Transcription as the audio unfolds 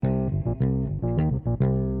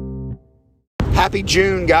Happy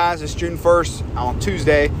June, guys. It's June 1st on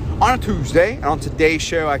Tuesday. On a Tuesday, and on today's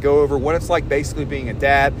show, I go over what it's like basically being a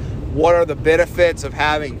dad. What are the benefits of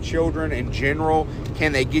having children in general?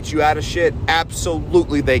 Can they get you out of shit?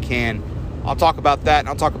 Absolutely they can. I'll talk about that, and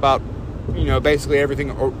I'll talk about, basically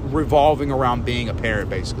everything revolving around being a parent,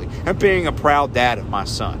 basically, and being a proud dad of my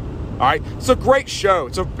son. All right? It's a great show.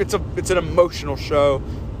 It's an emotional show.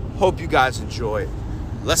 Hope you guys enjoy it.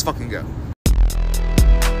 Let's fucking go.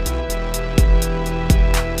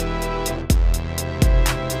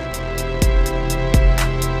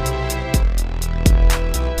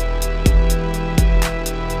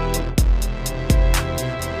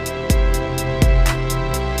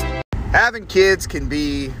 Having kids can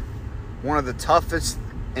be one of the toughest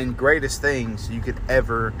and greatest things you could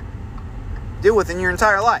ever deal with in your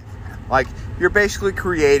entire life. Like, you're basically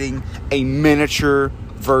creating a miniature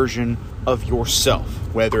version of yourself,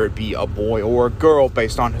 whether it be a boy or a girl,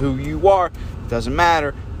 based on who you are. Doesn't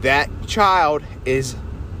matter. That child is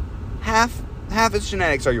half its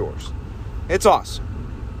genetics are yours. It's awesome.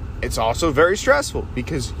 It's also very stressful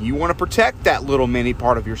because you want to protect that little mini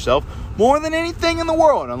part of yourself more than anything in the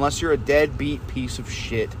world, unless you're a deadbeat piece of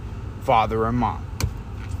shit father or mom.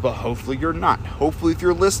 But hopefully you're not. Hopefully if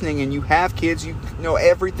you're listening and you have kids, you know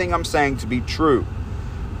everything I'm saying to be true.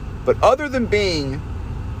 But other than being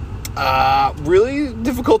really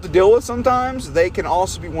difficult to deal with sometimes, they can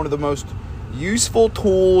also be one of the most useful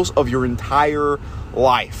tools of your entire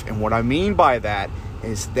life. And what I mean by that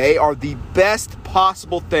is they are the best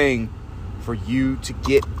possible thing for you to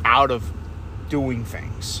get out of doing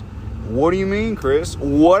things. What do you mean, Chris?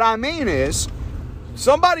 What I mean is,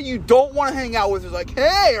 somebody you don't want to hang out with is like,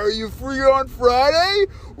 hey, are you free on Friday?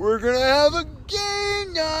 We're going to have a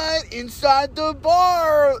game night inside the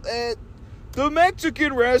bar at the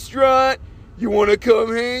Mexican restaurant. You want to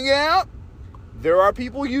come hang out? There are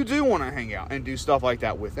people you do want to hang out and do stuff like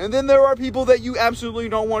that with. And then there are people that you absolutely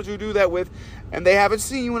don't want to do that with. And they haven't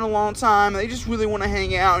seen you in a long time. And they just really want to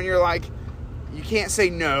hang out. And you're like, you can't say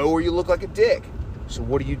no or you look like a dick. So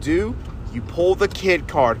what do? You pull the kid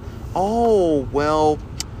card. Oh, well,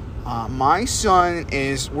 my son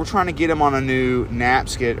we're trying to get him on a new nap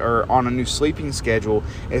schedule or on a new sleeping schedule,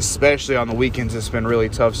 especially on the weekends. It's been really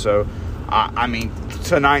tough. So,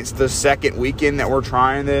 tonight's the second weekend that we're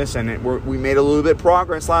trying this, and we made a little bit of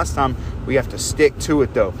progress last time. We have to stick to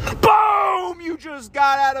it, though. Boom! You just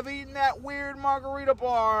got out of eating that weird margarita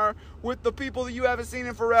bar with the people that you haven't seen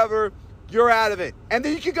in forever. You're out of it. And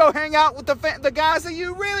then you can go hang out with the guys that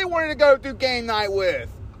you really wanted to go do game night with.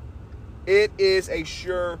 It is a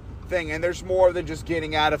sure thing. And there's more than just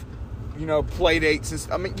getting out of, play dates.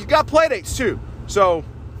 You got play dates too. So,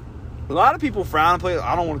 a lot of people frown on play dates.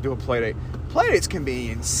 I don't want to do a play date. Play dates can be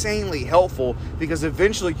insanely helpful because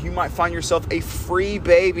eventually you might find yourself a free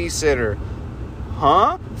babysitter.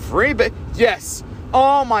 Huh? Yes.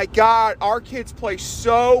 Oh my God. Our kids play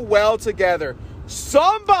so well together.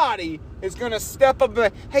 Somebody is going to step up and be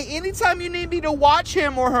like, hey, anytime you need me to watch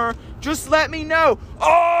him or her, just let me know.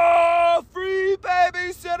 Oh, free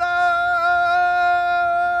babysitter!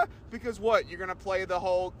 Because what? You're probably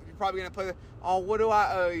going to play what do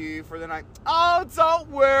I owe you for the night? Oh,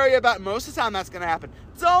 don't worry about it. Most of the time that's going to happen.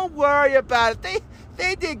 Don't worry about it.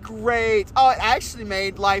 They did great. Oh, it actually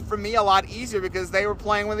made life for me a lot easier because they were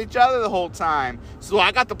playing with each other the whole time. So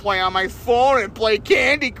I got to play on my phone and play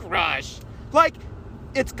Candy Crush. Like,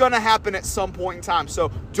 it's going to happen at some point in time.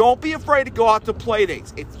 So don't be afraid to go out to play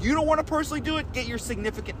dates. If you don't want to personally do it, get your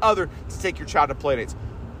significant other to take your child to play dates.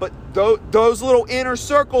 But those little inner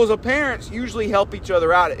circles of parents usually help each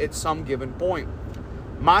other out at some given point.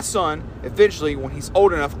 My son, eventually, when he's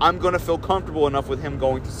old enough, I'm going to feel comfortable enough with him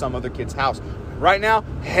going to some other kid's house. Right now,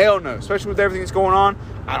 hell no. Especially with everything that's going on.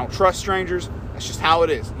 I don't trust strangers. That's just how it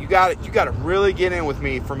is. You got to really get in with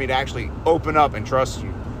me for me to actually open up and trust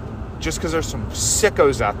you. Just because there's some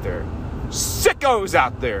sickos out there. Sickos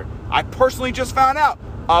out there. I personally just found out.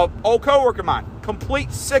 An old coworker of mine. Complete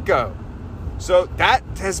sicko. So that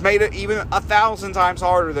has made it even 1,000 times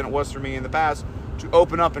harder than it was for me in the past to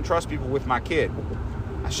open up and trust people with my kid.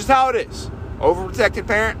 That's just how it is. Overprotected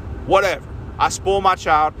parent, whatever. I spoil my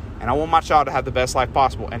child, and I want my child to have the best life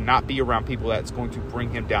possible and not be around people that's going to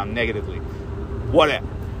bring him down negatively. Whatever.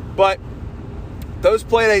 But those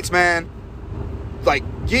play dates, man, like,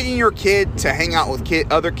 getting your kid to hang out with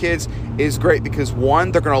other kids is great because,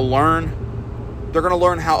 one, they're going to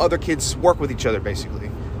learn how other kids work with each other,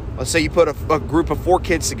 basically. Let's say you put a group of 4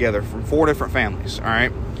 kids together from 4 different families, all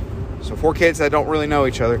right? So 4 kids that don't really know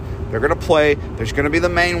each other. They're going to play. There's going to be the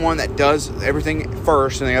main one that does everything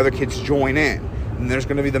first, and the other kids join in. And there's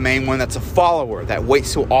going to be the main one that's a follower that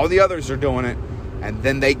waits till all the others are doing it, and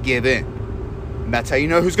then they give in. And that's how you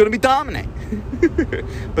know who's going to be dominant.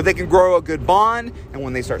 But they can grow a good bond, and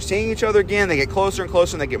when they start seeing each other again, they get closer and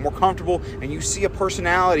closer, and they get more comfortable, and you see a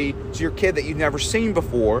personality to your kid that you've never seen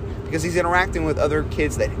before, because he's interacting with other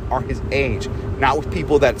kids that are his age, not with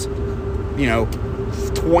people that's,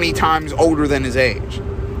 20 times older than his age.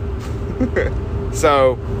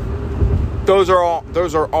 So those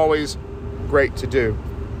are always great to do.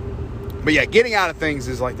 But yeah, getting out of things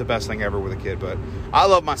is like the best thing ever with a kid. But I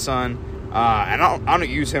love my son, and I don't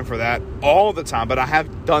use him for that all the time, but I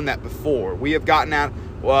have done that before. We have gotten out.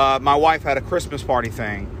 My wife had a Christmas party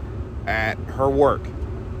thing at her work,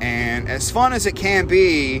 and as fun as it can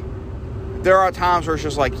be, there are times where it's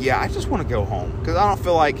just like, yeah, I just want to go home, because I don't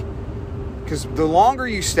feel like, because the longer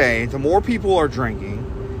you stay, the more people are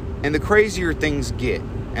drinking, and the crazier things get,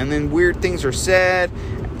 and then weird things are said,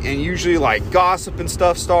 and usually like gossip and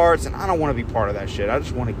stuff starts, and I don't want to be part of that shit. I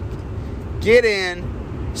just want to get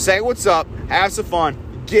in, say what's up, have some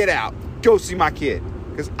fun, get out, go see my kid,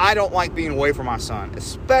 because I don't like being away from my son,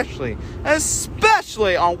 especially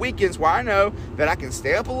on weekends where I know that I can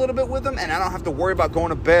stay up a little bit with him, and I don't have to worry about going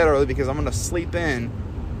to bed early because I'm going to sleep in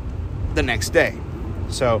the next day.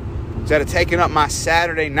 So instead of taking up my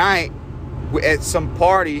Saturday night at some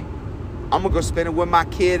party, I'm going to go spend it with my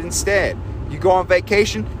kid instead. You go on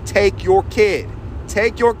vacation, take your kid.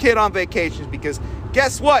 Take your kid on vacations, because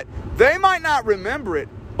guess what? They might not remember it,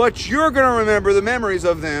 but you're going to remember the memories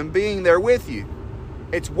of them being there with you.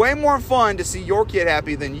 It's way more fun to see your kid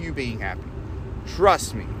happy than you being happy.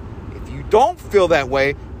 Trust me. If you don't feel that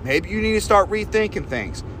way, maybe you need to start rethinking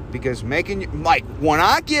things. Because like when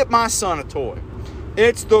I get my son a toy,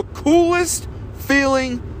 it's the coolest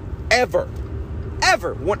feeling ever.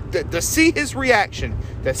 Ever. To see his reaction,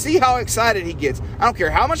 to see how excited he gets. I don't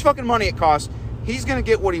care how much fucking money it costs, he's going to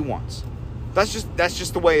get what he wants. That's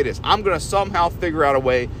just the way it is. I'm going to somehow figure out a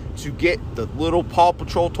way to get the little Paw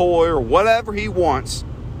Patrol toy or whatever he wants,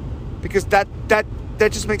 because that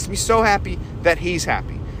just makes me so happy that he's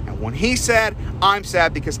happy. And when he's sad, I'm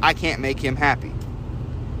sad because I can't make him happy.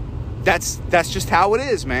 That's just how it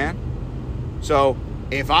is, man. So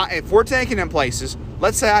if we're taking him places,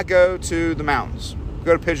 let's say I go to the mountains,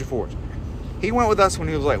 go to Pigeon Forge. He went with us when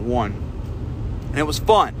he was like 1, and it was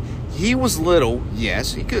fun. He was little,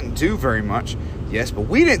 yes. He couldn't do very much, yes. But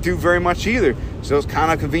we didn't do very much either. So it was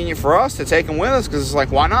kind of convenient for us to take him with us, because it's like,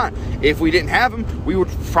 why not? If we didn't have him, we would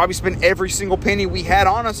probably spend every single penny we had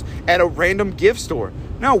on us at a random gift store.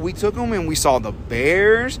 No, we took him and we saw the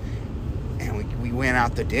bears, and we went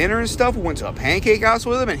out to dinner and stuff. We went to a pancake house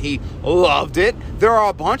with him, and he loved it. There are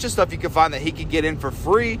a bunch of stuff you can find that he could get in for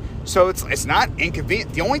free. So it's not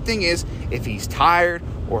inconvenient. The only thing is, if he's tired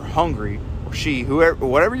or hungry, whoever,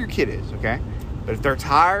 whatever your kid is, okay? But if they're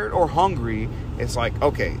tired or hungry, it's like,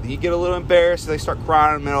 okay, you get a little embarrassed, they start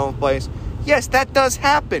crying in the middle of the place. Yes, that does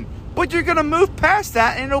happen, but you're going to move past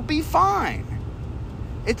that, and it'll be fine.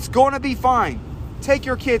 It's going to be fine. Take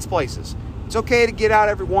your kids places. It's okay to get out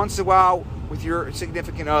every once in a while with your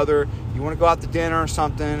significant other. You want to go out to dinner or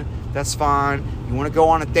something, that's fine. You want to go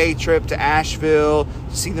on a day trip to Asheville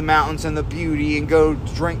to see the mountains and the beauty, and go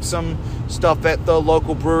drink some stuff at the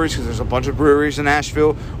local breweries, because there's a bunch of breweries in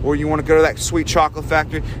Asheville. Or you want to go to that sweet chocolate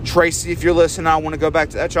factory. Tracy, if you're listening, I want to go back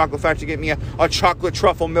to that chocolate factory, get me a chocolate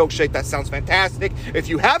truffle milkshake. That sounds fantastic. If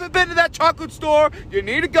you haven't been to that chocolate store, you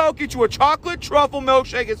need to go get you a chocolate truffle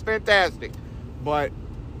milkshake. It's fantastic. But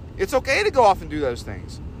it's okay to go off and do those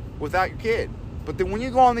things without your kid. But then when you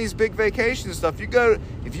go on these big vacations and stuff,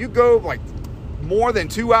 if you go like more than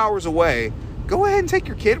 2 hours away, go ahead and take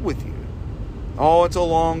your kid with you. Oh, it's a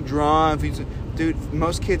long drive. Dude,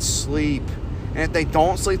 most kids sleep. And if they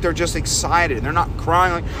don't sleep, they're just excited. They're not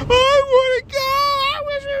crying like, I want to go. I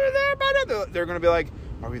wish we were there by now. They're going to be like,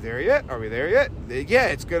 are we there yet? Are we there yet? Yeah,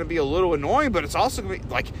 it's going to be a little annoying, but it's also going to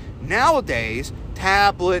be like, nowadays,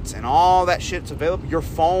 tablets and all that shit's available. Your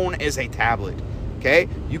phone is a tablet. Okay,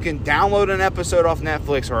 you can download an episode off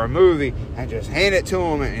Netflix or a movie and just hand it to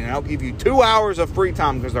them, and it'll give you 2 hours of free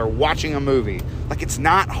time because they're watching a movie. Like, it's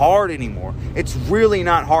not hard anymore. It's really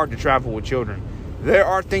not hard to travel with children. There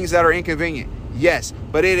are things that are inconvenient, yes,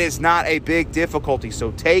 but it is not a big difficulty.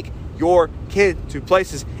 So take your kid to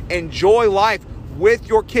places. Enjoy life with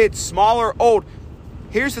your kids, small or old.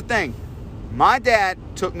 Here's the thing. My dad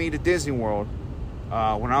took me to Disney World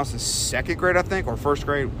when I was in 2nd grade, I think, or 1st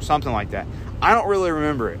grade, something like that. I don't really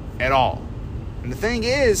remember it at all. And the thing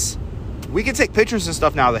is, we can take pictures and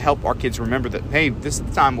stuff now to help our kids remember that, hey, this is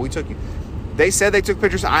the time we took you. They said they took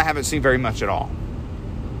pictures. I haven't seen very much at all.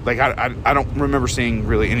 Like, I don't remember seeing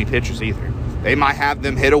really any pictures either. They might have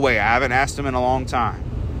them hid away. I haven't asked them in a long time.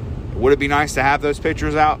 Would it be nice to have those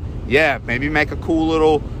pictures out? Yeah, maybe make a cool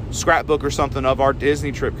little scrapbook or something of our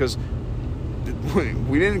Disney trip, because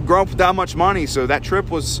we didn't grow up with that much money. So that trip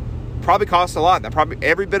was probably cost a lot. That probably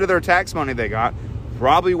every bit of their tax money they got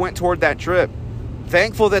probably went toward that trip.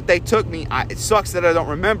 Thankful that they took me. It sucks that I don't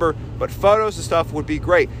remember, but photos and stuff would be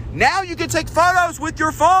great. Now you can take photos with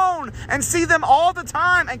your phone and see them all the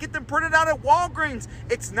time and get them printed out at Walgreens.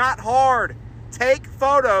 It's not hard. Take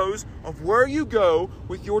photos of where you go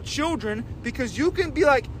with your children, because you can be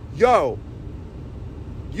like, yo,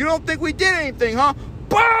 you don't think we did anything, huh?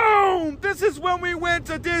 Boom! This is when we went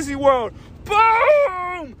to Disney World.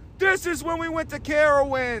 Boom! This is when we went to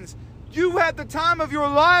Carowinds. You had the time of your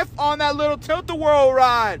life on that little Tilt-A-Whirl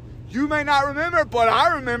ride. You may not remember, but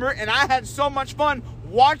I remember, and I had so much fun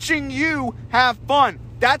watching you have fun.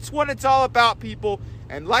 That's what it's all about, people.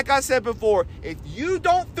 And like I said before, if you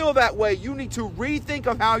don't feel that way, you need to rethink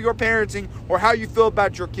of how you're parenting or how you feel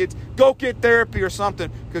about your kids. Go get therapy or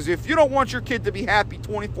something, because if you don't want your kid to be happy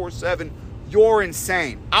 24/7, you're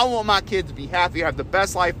insane. I want my kid to be happy, have the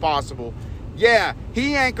best life possible. Yeah,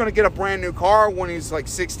 he ain't going to get a brand new car when he's like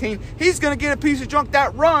 16. He's going to get a piece of junk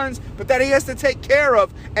that runs, but that he has to take care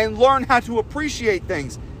of and learn how to appreciate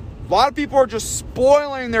things. A lot of people are just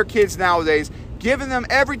spoiling their kids nowadays, giving them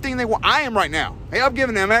everything they want. I am right now. Hey, I'm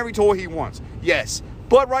giving him every toy he wants. Yes.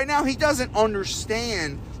 But right now he doesn't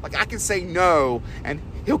understand. Like, I can say no and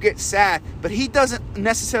he'll get sad, but he doesn't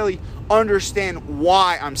necessarily understand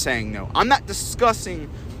why I'm saying no. I'm not discussing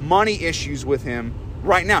money issues with him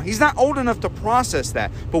right now. He's not old enough to process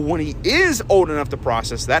that. But when he is old enough to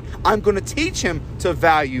process that, I'm going to teach him to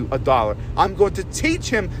value $1. I'm going to teach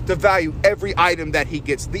him to value every item that he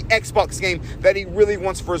gets. The Xbox game that he really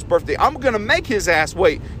wants for his birthday, I'm going to make his ass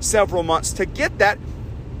wait several months to get that,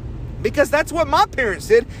 because that's what my parents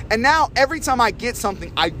did. And now every time I get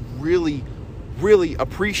something, I really, really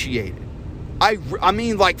appreciate it. I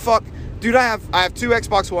mean, like, fuck. Dude, I have 2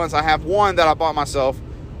 Xbox Ones. I have one that I bought myself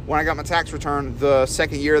when I got my tax return the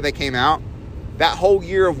second year they came out. That whole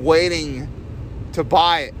year of waiting to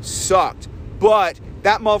buy it sucked. But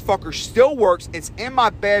that motherfucker still works. It's in my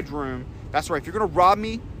bedroom. That's right. If you're going to rob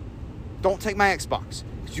me, don't take my Xbox.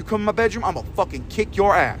 If you come in my bedroom, I'm going to fucking kick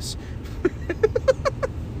your ass.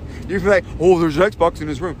 You're be like, oh, there's an Xbox in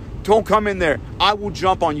his room. Don't come in there. I will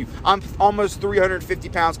jump on you. I'm almost 350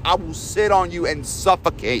 pounds. I will sit on you and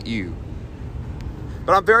suffocate you.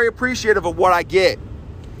 But I'm very appreciative of what I get.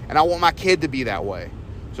 And I want my kid to be that way.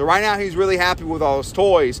 So right now he's really happy with all his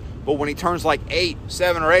toys. But when he turns like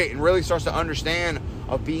 7 or 8 and really starts to understand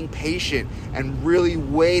of being patient and really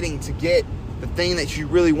waiting to get the thing that you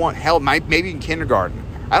really want, hell, maybe in kindergarten.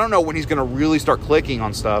 I don't know when he's going to really start clicking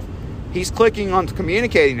on stuff. He's clicking on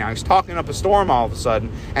communicating now. He's talking up a storm all of a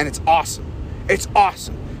sudden. And it's awesome. It's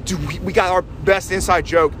awesome. Dude, we got our best inside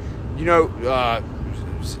joke. You know,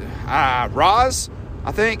 Roz,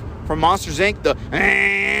 I think, from Monsters,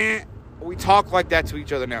 Inc., we talk like that to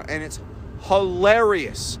each other now, and it's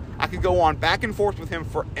hilarious. I could go on back and forth with him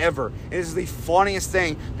forever. It is the funniest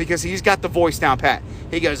thing, because he's got the voice down pat.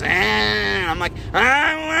 He goes, I'm like,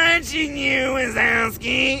 I'm watching you,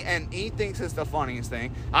 Wazowski, and he thinks it's the funniest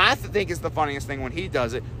thing. I think it's the funniest thing when he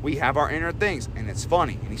does it. We have our inner things, and it's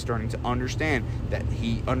funny, and he's starting to understand that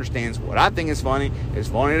he understands what I think is funny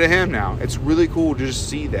to him now. It's really cool to just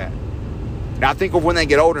see that. Now, think of when they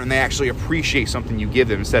get older and they actually appreciate something you give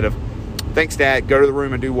them instead of, thanks, Dad, go to the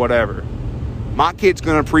room and do whatever. My kid's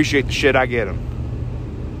going to appreciate the shit I get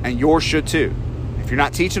them. And yours should too. If you're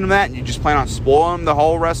not teaching them that and you just plan on spoiling them the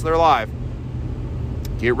whole rest of their life,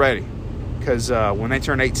 get ready. Because when they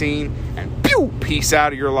turn 18 and pew, peace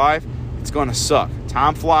out of your life, it's going to suck.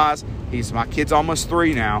 Time flies. My kid's almost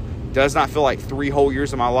 3 now. Does not feel like 3 whole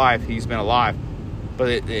years of my life he's been alive.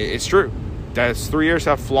 But it's true. Those 3 years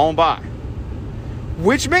have flown by.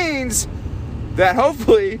 Which means that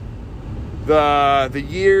hopefully the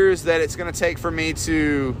years that it's going to take for me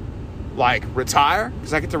to, like, retire,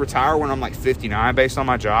 because I get to retire when I'm like 59 based on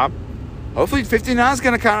my job. Hopefully 59 is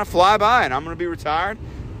going to kind of fly by and I'm going to be retired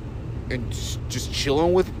and just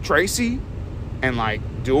chilling with Tracy and, like,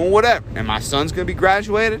 doing whatever. And my son's going to be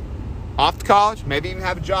graduated, off to college, maybe even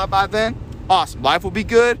have a job by then. Awesome. Life will be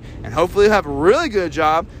good, and hopefully he'll have a really good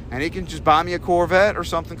job, and he can just buy me a Corvette or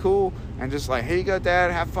something cool, and just like, here you go,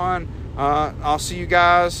 Dad, have fun. I'll see you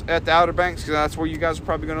guys at the Outer Banks, because that's where you guys are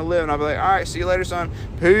probably going to live. And I'll be like, all right, see you later, son.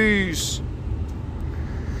 Peace.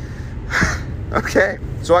 Okay,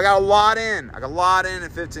 so I got a lot in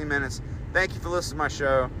 15 minutes. Thank you for listening to my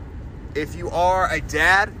show. If you are a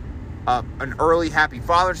dad, an early happy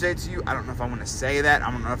Father's Day to you. I don't know if I'm going to say that.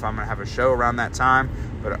 I don't know if I'm going to have a show around that time,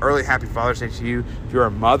 but an early happy Father's Day to you. If you're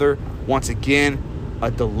a mother, once again,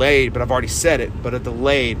 a delayed, but I've already said it, but a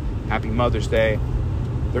delayed happy Mother's Day.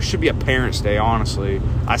 There should be a Parents' Day, honestly.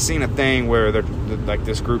 I seen a thing where they're like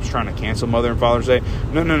this group's trying to cancel Mother and Father's Day.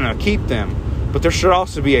 No, keep them. But there should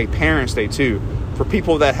also be a Parents' Day too, for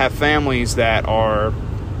people that have families that are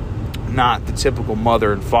not the typical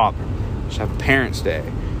mother and father. Just have a Parents' Day.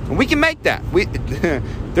 And we can make that.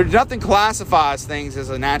 There's nothing classifies things as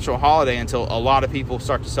a natural holiday until a lot of people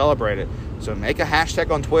start to celebrate it. So make a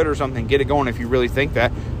hashtag on Twitter or something. Get it going if you really think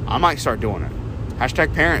that. I might start doing it.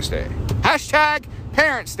 Hashtag Parents' Day. Hashtag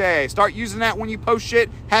Parents' Day. Start using that when you post shit.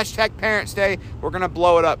 Hashtag Parents' Day. We're going to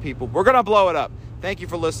blow it up, people. We're going to blow it up. Thank you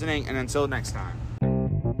for listening, and until next time.